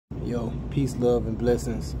Yo, peace, love, and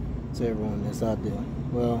blessings to everyone that's out there.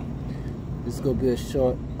 Well, this is gonna be a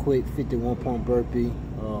short, quick 51-point burpee.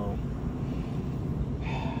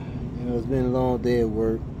 It's been a long day at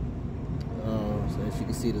work. So as you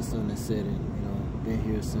can see, the sun is setting. Been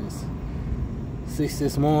here since 6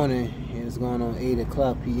 this morning, and it's going on 8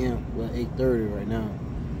 o'clock p.m. Well, 8:30 right now.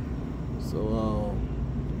 So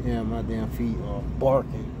yeah, my damn feet are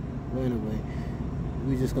barking. But anyway,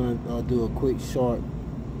 we're just gonna do a quick, short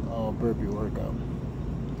burpee workout.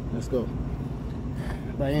 Let's go.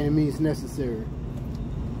 By any means necessary.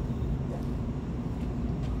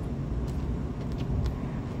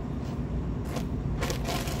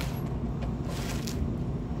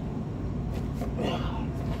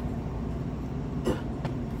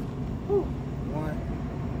 One,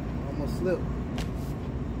 almost slipped.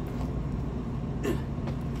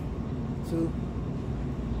 Two,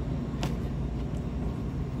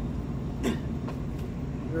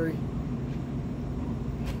 3,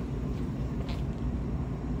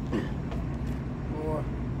 4,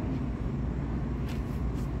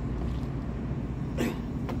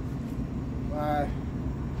 5.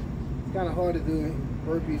 It's kind of hard to do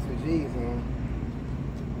burpees with jeans on.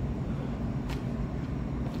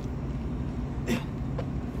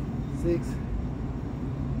 6,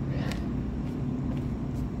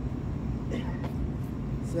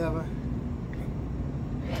 7,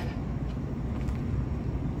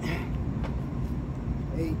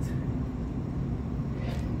 8,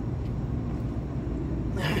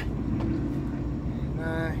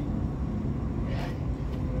 9,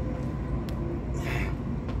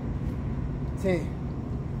 10.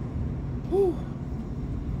 Whew.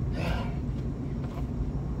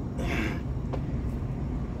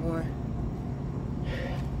 1,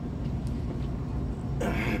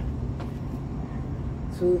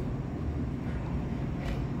 2,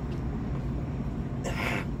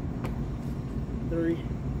 3,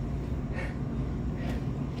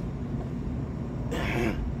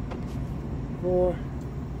 4,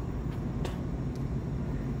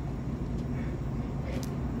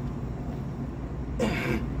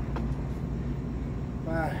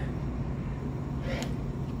 5,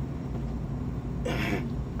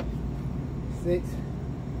 6,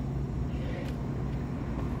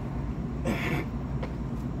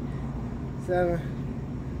 7,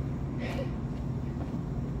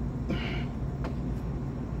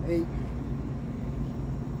 8,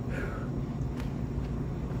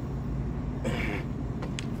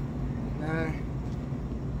 9,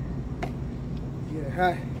 get it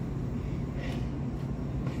high.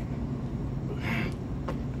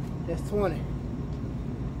 That's 20.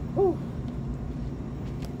 Whew.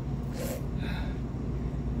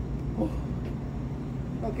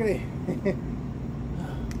 Okay.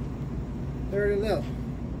 30 left.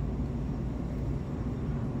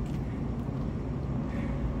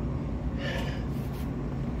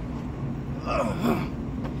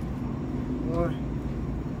 One,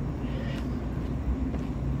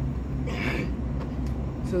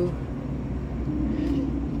 2,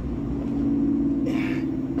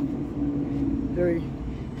 3,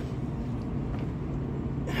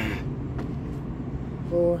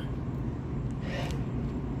 4,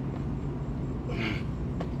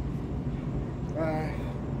 5,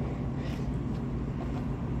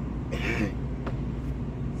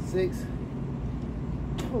 6,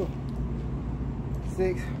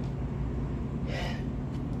 6,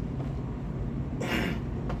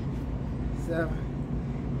 7,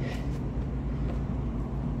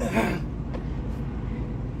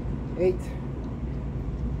 8,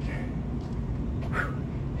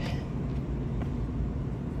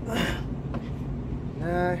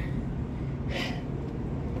 9,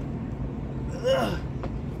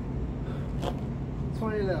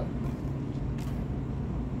 20 left.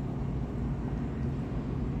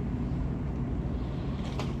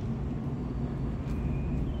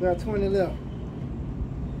 Got 20 left.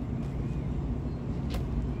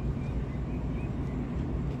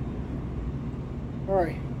 All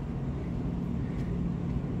right.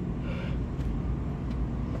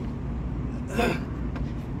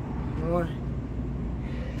 One,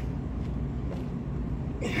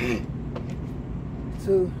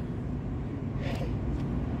 2,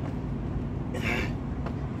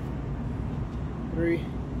 3,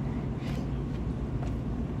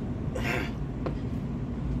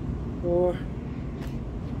 4,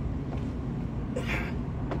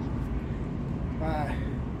 5,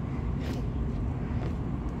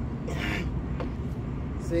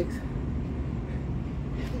 6,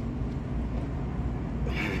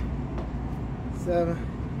 7,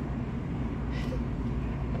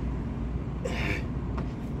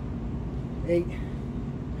 8,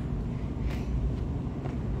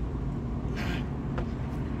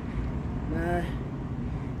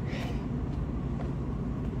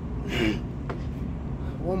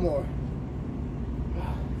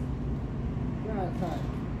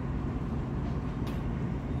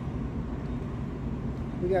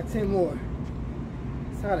 got 10 more.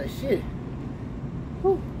 That's how that shit.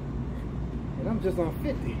 Whew. And I'm just on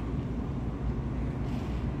 50.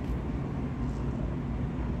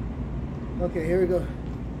 Okay, here we go.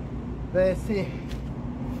 Last 10.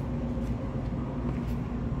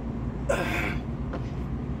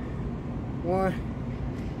 1,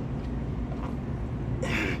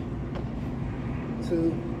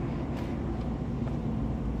 2,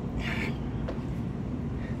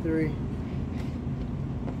 3,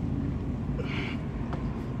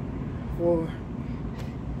 4,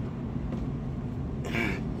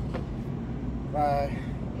 5,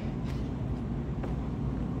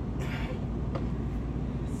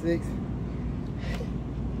 6,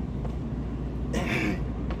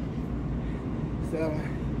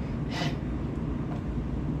 7,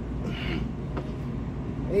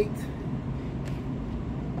 8,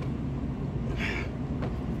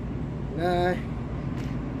 9.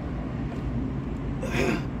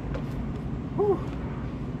 Whew.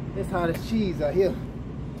 That's hot as cheese out here.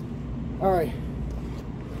 All right.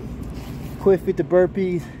 Quick 50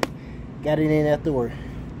 burpees. Got it in after work.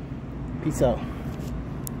 Peace out.